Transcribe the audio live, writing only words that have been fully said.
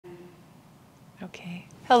Okay.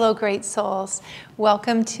 Hello, great souls.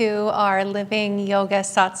 Welcome to our Living Yoga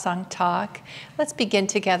Satsang talk. Let's begin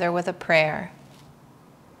together with a prayer.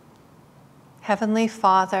 Heavenly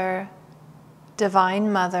Father,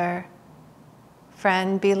 Divine Mother,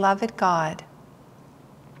 friend, beloved God,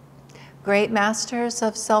 great masters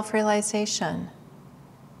of self-realization,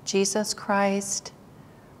 Jesus Christ,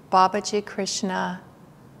 Babaji Krishna,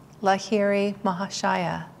 Lahiri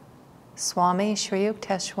Mahashaya, Swami Sri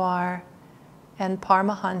Yukteswar, and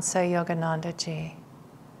Paramahansa Yoganandaji,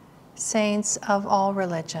 saints of all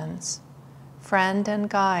religions, friend and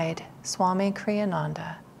guide, Swami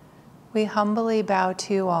Kriyananda, we humbly bow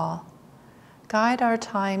to you all. Guide our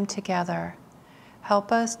time together.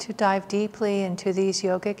 Help us to dive deeply into these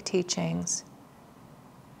yogic teachings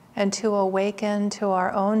and to awaken to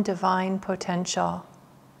our own divine potential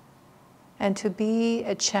and to be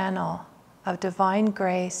a channel of divine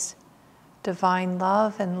grace, divine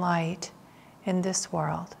love and light in this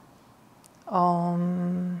world.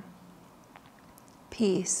 Om.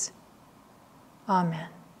 Peace. Amen.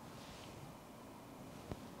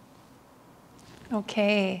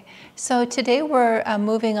 Okay, so today we're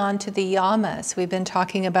moving on to the Yamas. We've been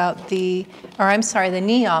talking about the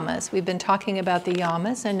Niyamas. We've been talking about the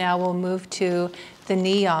Yamas, and now we'll move to the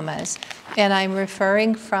Niyamas. And I'm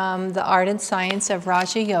referring from the Art and Science of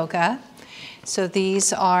Raja Yoga. So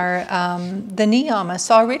these are the Niyamas.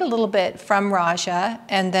 So I'll read a little bit from Raja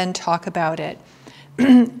and then talk about it.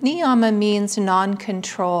 Niyama means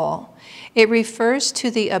non-control. It refers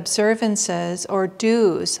to the observances or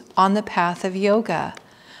dues on the path of yoga.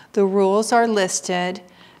 The rules are listed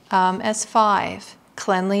as 5: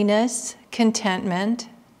 cleanliness, contentment,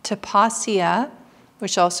 tapasya,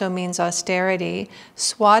 which also means austerity,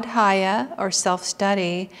 swadhyaya or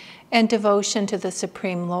self-study, and devotion to the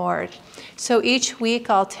Supreme Lord. So each week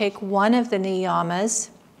I'll take one of the niyamas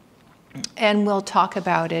and we'll talk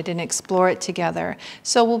about it and explore it together.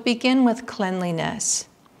 So we'll begin with cleanliness.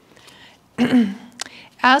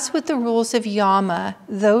 As with the rules of yama,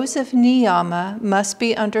 those of niyama must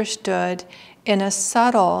be understood in a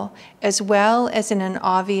subtle as well as in an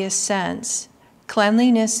obvious sense.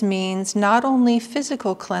 Cleanliness means not only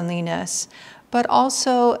physical cleanliness, but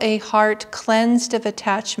also a heart cleansed of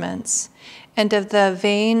attachments and of the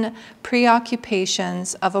vain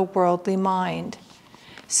preoccupations of a worldly mind.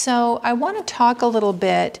 So I want to talk a little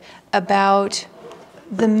bit about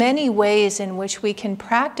the many ways in which we can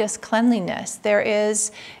practice cleanliness. There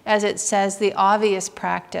is, as it says, the obvious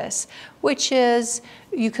practice, which is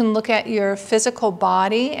you can look at your physical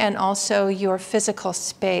body and also your physical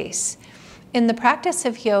space. In the practice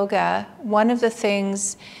of yoga, one of the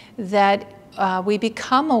things that we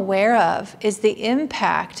become aware of is the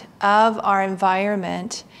impact of our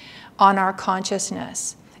environment on our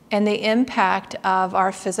consciousness and the impact of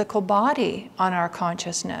our physical body on our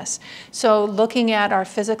consciousness. So looking at our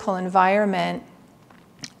physical environment,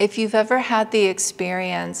 if you've ever had the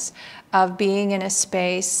experience of being in a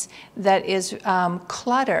space that is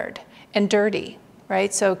cluttered and dirty,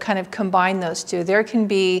 right? So kind of combine those two. There can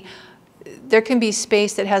be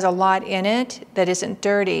space that has a lot in it that isn't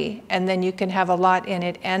dirty, and then you can have a lot in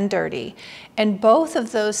it and dirty. And both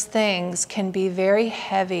of those things can be very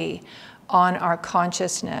heavy on our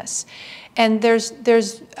consciousness. And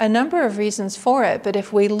there's a number of reasons for it, but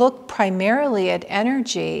if we look primarily at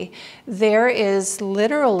energy, there is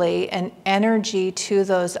literally an energy to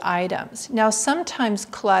those items. Now, sometimes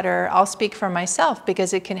clutter, I'll speak for myself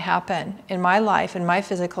because it can happen in my life, in my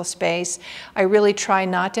physical space. I really try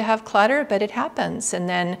not to have clutter, but it happens. And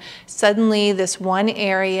then suddenly this one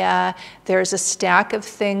area, there's a stack of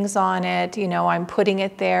things on it, you know, I'm putting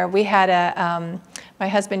it there. We had my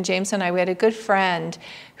husband James and I, we had a good friend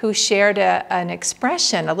who shared an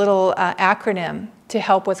expression, a little acronym to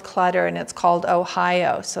help with clutter, and it's called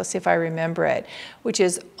Ohio. So see if I remember it, which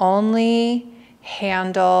is only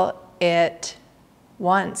handle it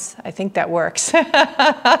once. I think that works.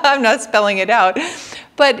 I'm not spelling it out.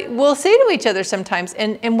 But we'll say to each other sometimes,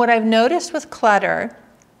 and what I've noticed with clutter,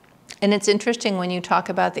 and it's interesting when you talk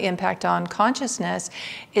about the impact on consciousness,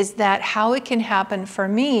 is that how it can happen for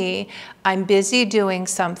me, I'm busy doing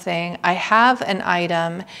something, I have an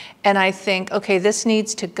item, and I think, okay, this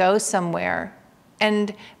needs to go somewhere.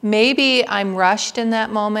 And maybe I'm rushed in that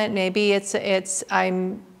moment, maybe I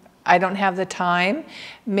don't have the time,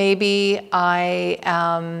 maybe I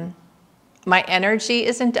my energy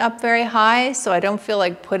isn't up very high, so I don't feel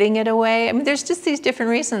like putting it away. I mean, there's just these different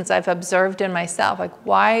reasons I've observed in myself. Like,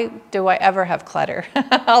 why do I ever have clutter?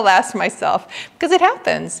 I'll ask myself, because it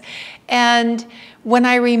happens. And when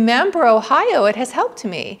I remember Ohio, it has helped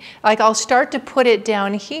me. Like, I'll start to put it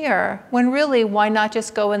down here, when really, why not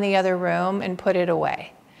just go in the other room and put it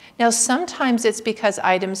away? Now, sometimes it's because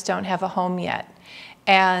items don't have a home yet.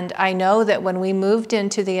 And I know that when we moved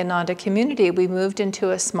into the Ananda community, we moved into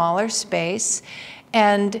a smaller space,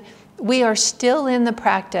 and we are still in the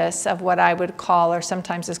practice of what I would call, or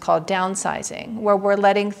sometimes is called, downsizing, where we're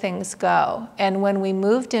letting things go. And when we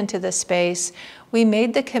moved into the space, we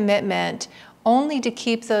made the commitment only to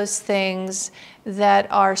keep those things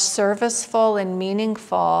that are serviceful and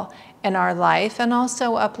meaningful in our life, and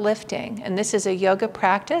also uplifting. And this is a yoga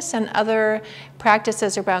practice, and other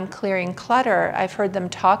practices around clearing clutter, I've heard them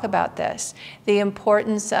talk about this, the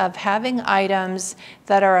importance of having items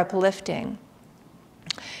that are uplifting.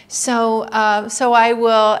 So I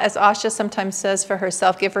will, as Asha sometimes says for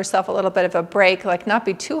herself, give herself a little bit of a break, like not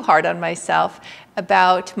be too hard on myself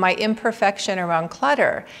about my imperfection around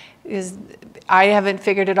clutter. I haven't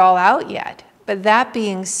figured it all out yet. But that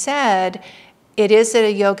being said, it is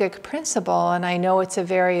a yogic principle, and I know it's a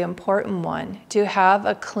very important one, to have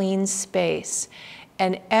a clean space.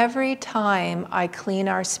 And every time I clean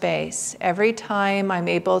our space, every time I'm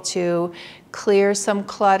able to clear some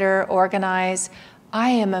clutter, organize,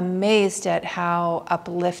 I am amazed at how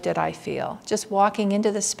uplifted I feel just walking into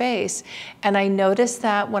the space. And I notice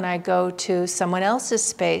that when I go to someone else's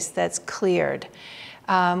space that's cleared.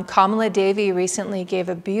 Kamala Devi recently gave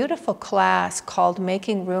a beautiful class called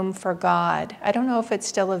Making Room for God. I don't know if it's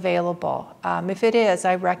still available. If it is,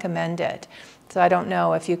 I recommend it. So I don't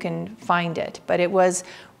know if you can find it, but it was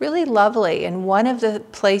really lovely. And one of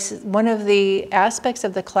the aspects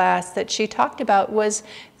of the class that she talked about was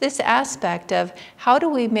this aspect of how do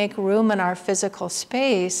we make room in our physical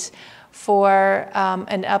space for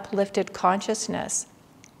an uplifted consciousness.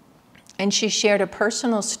 And she shared a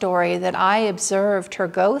personal story that I observed her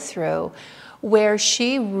go through, where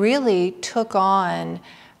she really took on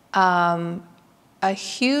a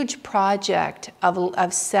huge project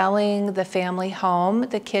of selling the family home.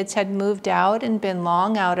 The kids had moved out and been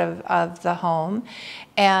long out of the home,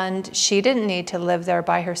 and she didn't need to live there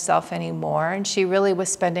by herself anymore, and she really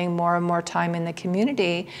was spending more and more time in the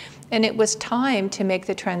community, and it was time to make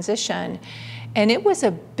the transition. And it was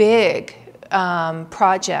a big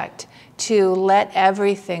project to let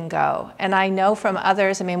everything go. And I know from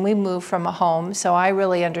others, I mean, we moved from a home, so I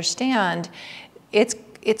really understand it's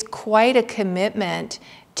quite a commitment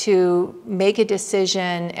to make a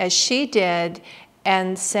decision as she did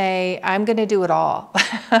and say, I'm going to do it all.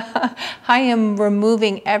 I am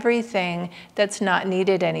removing everything that's not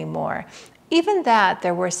needed anymore. Even that,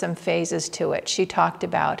 there were some phases to it she talked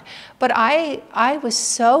about. But I was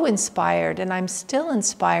so inspired, and I'm still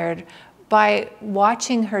inspired by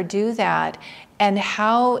watching her do that and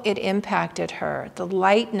how it impacted her, the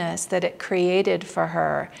lightness that it created for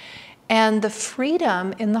her, and the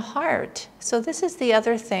freedom in the heart. So this is the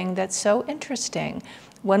other thing that's so interesting.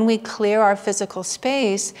 When we clear our physical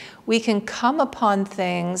space, we can come upon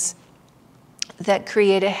things that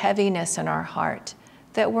create a heaviness in our heart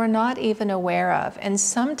that we're not even aware of. And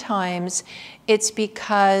sometimes it's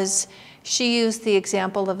because she used the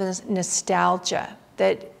example of nostalgia,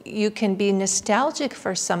 that you can be nostalgic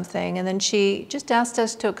for something, and then she just asked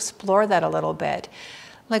us to explore that a little bit.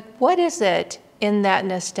 Like, what is it in that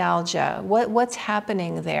nostalgia? What's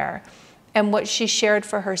happening there? And what she shared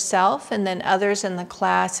for herself, and then others in the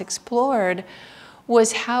class explored,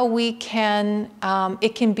 was how we can,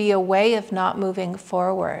 it can be a way of not moving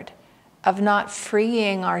forward, of not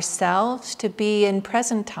freeing ourselves to be in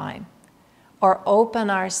present time, or open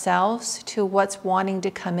ourselves to what's wanting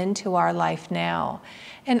to come into our life now.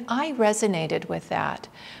 And I resonated with that.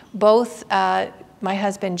 Both my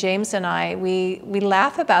husband James and I, we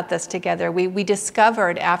laugh about this together. We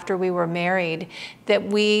discovered after we were married that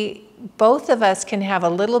both of us can have a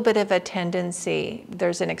little bit of a tendency.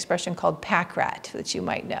 There's an expression called pack rat that you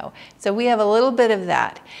might know. So we have a little bit of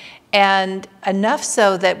that. And enough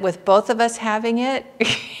so that with both of us having it,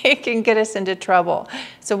 it can get us into trouble.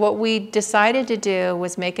 So what we decided to do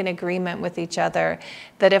was make an agreement with each other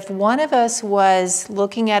that if one of us was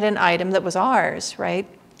looking at an item that was ours, right,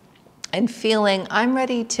 and feeling, I'm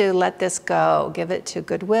ready to let this go, give it to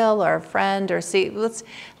Goodwill or a friend, or see,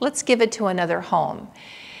 let's give it to another home.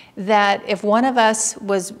 That if one of us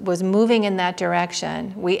was moving in that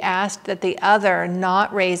direction, we asked that the other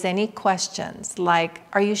not raise any questions like,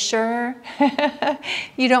 are you sure?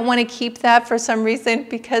 You don't want to keep that for some reason?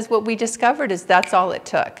 Because what we discovered is that's all it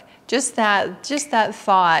took Just that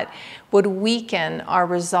thought would weaken our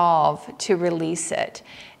resolve to release it.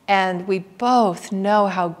 And we both know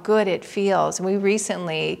how good it feels. We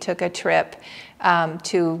recently took a trip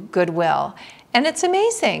to Goodwill. And it's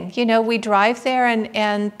amazing. You know, we drive there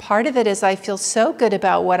and part of it is I feel so good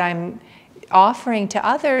about what I'm offering to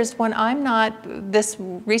others when I'm not. This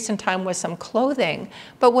recent time was some clothing,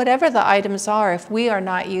 but whatever the items are, if we are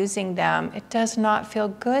not using them, it does not feel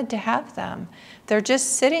good to have them. They're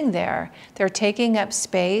just sitting there. They're taking up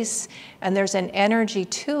space and there's an energy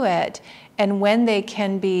to it. And when they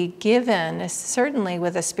can be given, certainly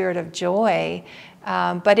with a spirit of joy,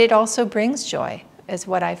 but it also brings joy, is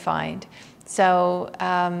what I find. So,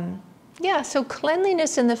 yeah, so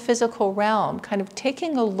cleanliness in the physical realm, kind of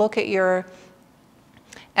taking a look at your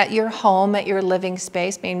home, at your living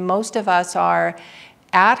space. I mean, most of us are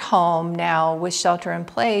at home now with shelter in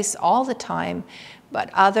place all the time, but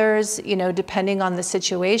others, you know, depending on the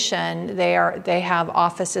situation, they have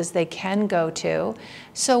offices they can go to.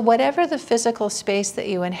 So whatever the physical space that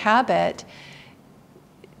you inhabit,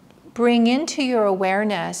 bring into your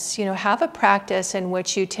awareness, you know, have a practice in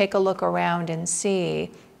which you take a look around and see,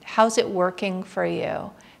 how's it working for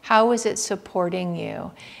you? How is it supporting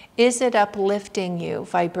you? Is it uplifting you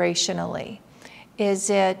vibrationally? Is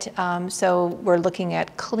it, so we're looking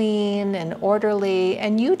at clean and orderly,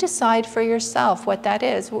 and you decide for yourself what that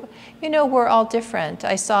is. You know, we're all different.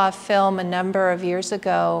 I saw a film a number of years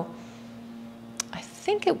ago. I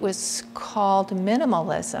think it was called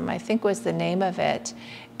Minimalism, I think was the name of it.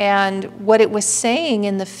 And what it was saying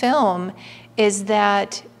in the film is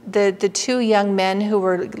that the two young men who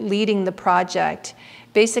were leading the project,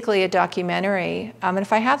 basically a documentary, and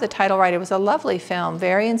if I have the title right, it was a lovely film,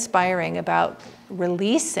 very inspiring about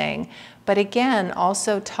releasing, but again,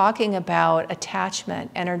 also talking about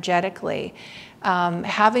attachment energetically,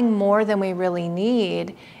 having more than we really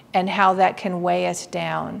need, and how that can weigh us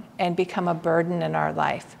down and become a burden in our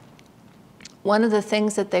life. One of the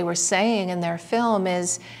things that they were saying in their film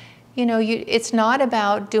is, you know, it's not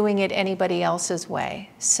about doing it anybody else's way.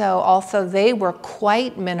 So although they were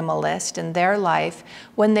quite minimalist in their life,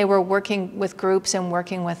 when they were working with groups and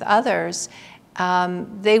working with others,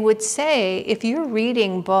 they would say, if you're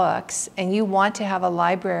reading books and you want to have a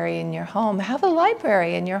library in your home, have a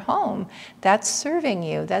library in your home. That's serving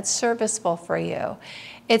you, that's serviceable for you.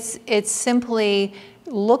 It's simply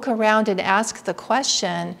look around and ask the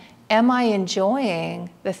question, am I enjoying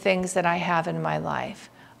the things that I have in my life?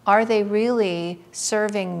 Are they really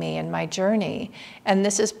serving me in my journey? And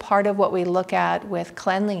this is part of what we look at with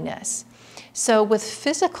cleanliness. So with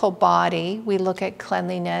physical body, we look at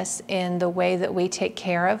cleanliness in the way that we take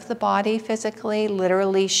care of the body physically,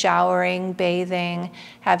 literally showering, bathing,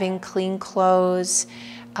 having clean clothes,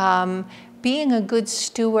 being a good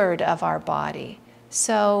steward of our body.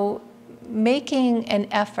 So making an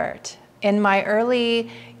effort. In my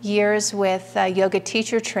early years with yoga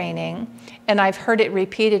teacher training, and I've heard it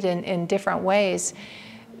repeated in different ways,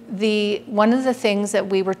 one of the things that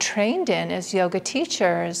we were trained in as yoga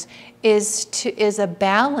teachers is a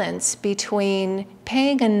balance between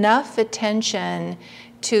paying enough attention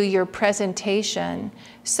to your presentation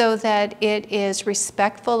so that it is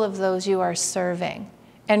respectful of those you are serving.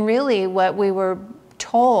 And really what we were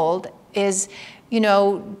told is, you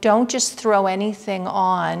know, don't just throw anything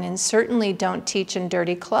on, and certainly don't teach in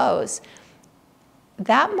dirty clothes.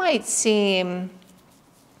 That might seem,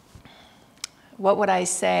 what would I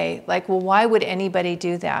say? Like, well, why would anybody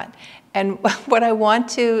do that? And what I want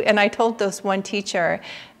to, and I told this one teacher,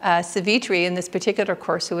 Savitri, in this particular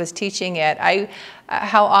course who was teaching it,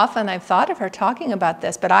 how often I've thought of her talking about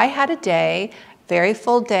this, but I had a day, very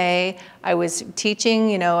full day. I was teaching,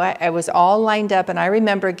 you know, I was all lined up, and I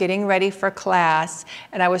remember getting ready for class,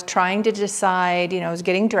 and I was trying to decide, you know, I was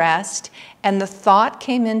getting dressed, and the thought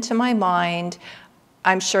came into my mind,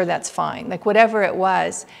 I'm sure that's fine, like whatever it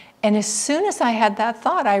was. And as soon as I had that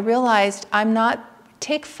thought, I realized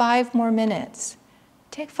take 5 more minutes.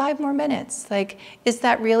 Take 5 more minutes. Like, is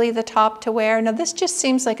that really the top to wear? Now, this just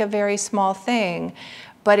seems like a very small thing,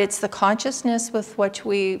 but it's the consciousness with which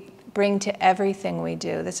we bring to everything we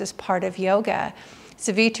do. This is part of yoga.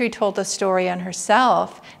 Savitri told a story on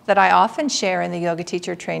herself that I often share in the yoga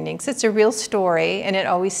teacher trainings. It's a real story, and it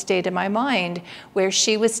always stayed in my mind, where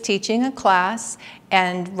she was teaching a class,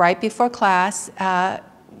 and right before class,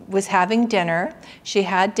 was having dinner. She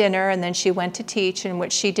had dinner, and then she went to teach, and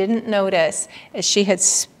what she didn't notice is she had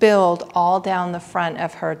spilled all down the front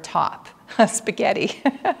of her top. Spaghetti.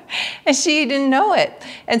 And she didn't know it.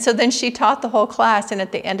 And so then she taught the whole class, and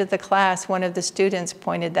at the end of the class, one of the students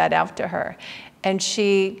pointed that out to her. And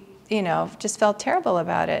she, you know, just felt terrible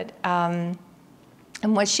about it.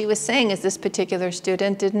 And what she was saying is this particular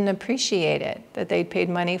student didn't appreciate it, that they'd paid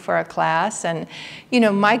money for a class. And, you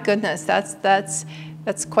know, my goodness,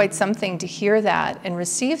 that's quite something to hear that and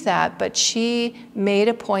receive that. But she made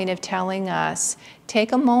a point of telling us,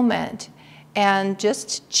 take a moment and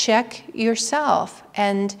just check yourself.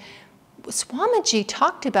 And Swamiji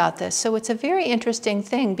talked about this. So it's a very interesting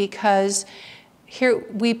thing, because here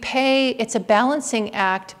we pay, it's a balancing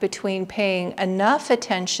act between paying enough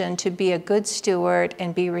attention to be a good steward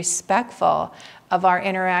and be respectful of our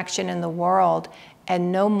interaction in the world,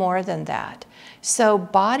 and no more than that. So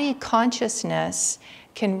body consciousness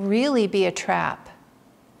can really be a trap.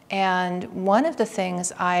 And one of the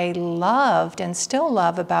things I loved and still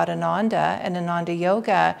love about Ananda and Ananda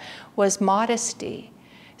Yoga was modesty.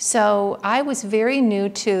 So I was very new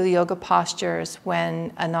to yoga postures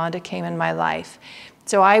when Ananda came in my life.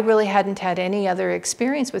 So I really hadn't had any other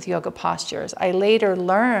experience with yoga postures. I later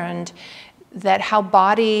learned that how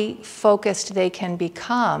body focused they can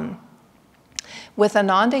become. With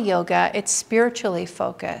Ananda Yoga, it's spiritually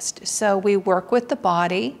focused. So we work with the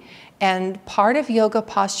body, and part of yoga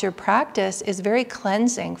posture practice is very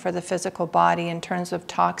cleansing for the physical body in terms of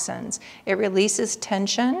toxins. It releases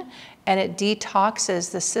tension and it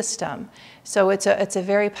detoxes the system. So it's a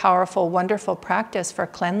very powerful, wonderful practice for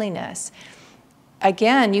cleanliness.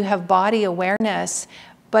 Again, you have body awareness,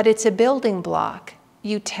 but it's a building block.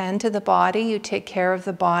 You tend to the body, you take care of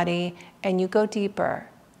the body, and you go deeper.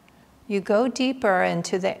 You go deeper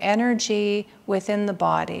into the energy within the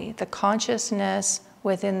body, the consciousness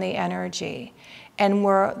within the energy. And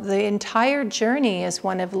the entire journey is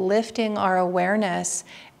one of lifting our awareness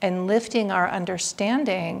and lifting our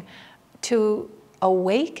understanding to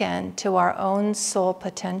awaken to our own soul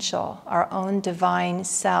potential, our own divine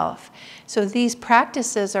self. So these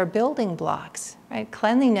practices are building blocks, right?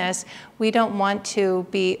 Cleanliness, we don't want to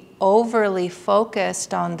be overly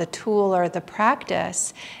focused on the tool or the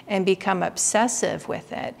practice and become obsessive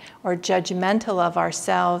with it, or judgmental of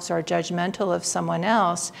ourselves or judgmental of someone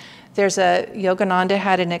else. Yogananda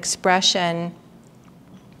had an expression,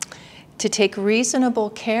 to take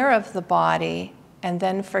reasonable care of the body and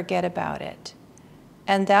then forget about it.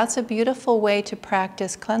 And that's a beautiful way to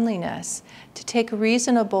practice cleanliness, to take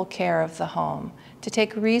reasonable care of the home, to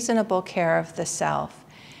take reasonable care of the self,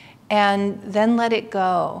 and then let it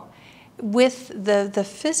go. With the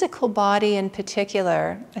physical body in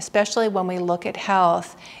particular, especially when we look at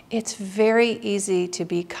health, it's very easy to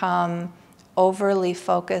become overly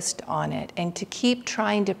focused on it and to keep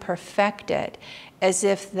trying to perfect it as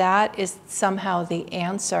if that is somehow the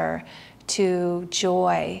answer to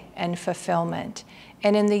joy and fulfillment.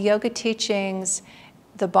 And in the yoga teachings,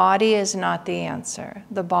 the body is not the answer.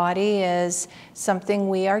 The body is something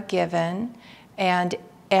we are given, and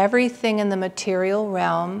everything in the material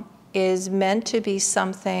realm is meant to be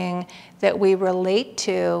something that we relate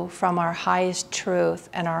to from our highest truth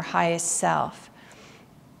and our highest self.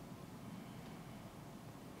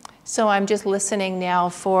 So I'm just listening now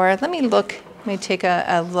for, let me take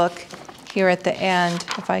a look here at the end,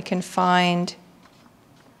 if I can find.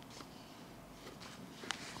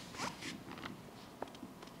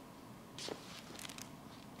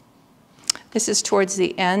 This is towards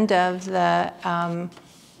the end of the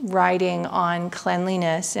writing on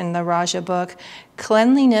cleanliness in the Raja book.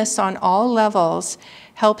 Cleanliness on all levels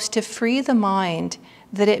helps to free the mind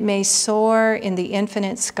that it may soar in the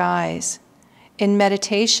infinite skies. In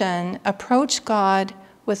meditation, approach God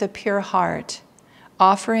with a pure heart,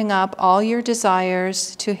 offering up all your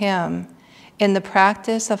desires to Him. In the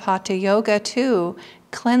practice of Hatha Yoga, too,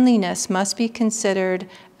 cleanliness must be considered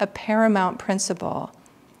a paramount principle.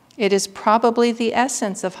 It is probably the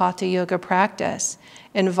essence of Hatha Yoga practice,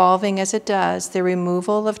 involving as it does the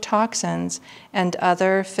removal of toxins and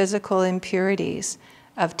other physical impurities,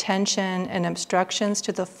 of tension and obstructions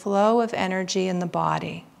to the flow of energy in the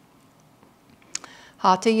body.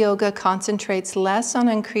 Hatha Yoga concentrates less on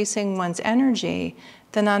increasing one's energy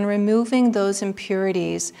than on removing those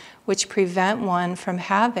impurities which prevent one from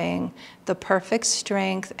having the perfect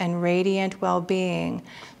strength and radiant well-being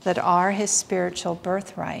that are his spiritual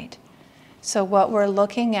birthright. So what we're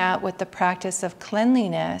looking at with the practice of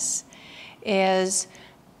cleanliness is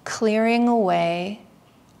clearing away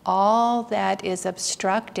all that is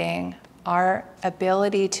obstructing our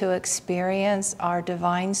ability to experience our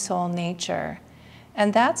divine soul nature.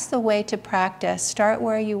 And that's the way to practice. Start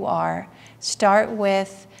where you are. Start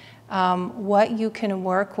with what you can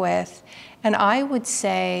work with. And I would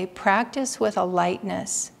say practice with a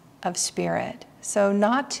lightness of spirit. So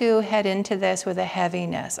not to head into this with a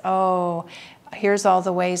heaviness. Oh, here's all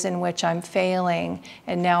the ways in which I'm failing,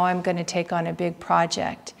 and now I'm going to take on a big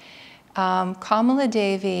project. Kamala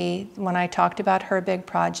Devi, when I talked about her big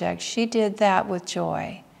project, she did that with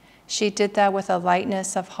joy. She did that with a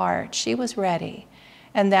lightness of heart. She was ready.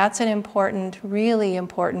 And that's an important, really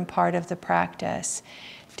important part of the practice.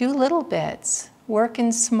 Do little bits. Work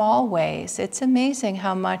in small ways. It's amazing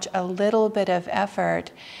how much a little bit of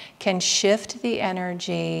effort can shift the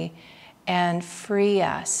energy and free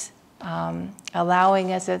us,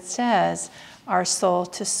 allowing, as it says, our soul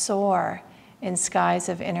to soar in skies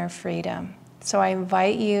of inner freedom. So I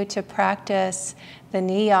invite you to practice the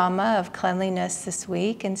niyama of cleanliness this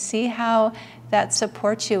week and see how that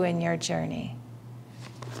supports you in your journey.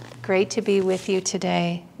 Great to be with you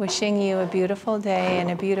today. Wishing you a beautiful day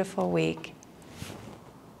and a beautiful week.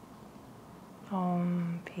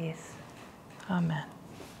 Om, peace. Amen.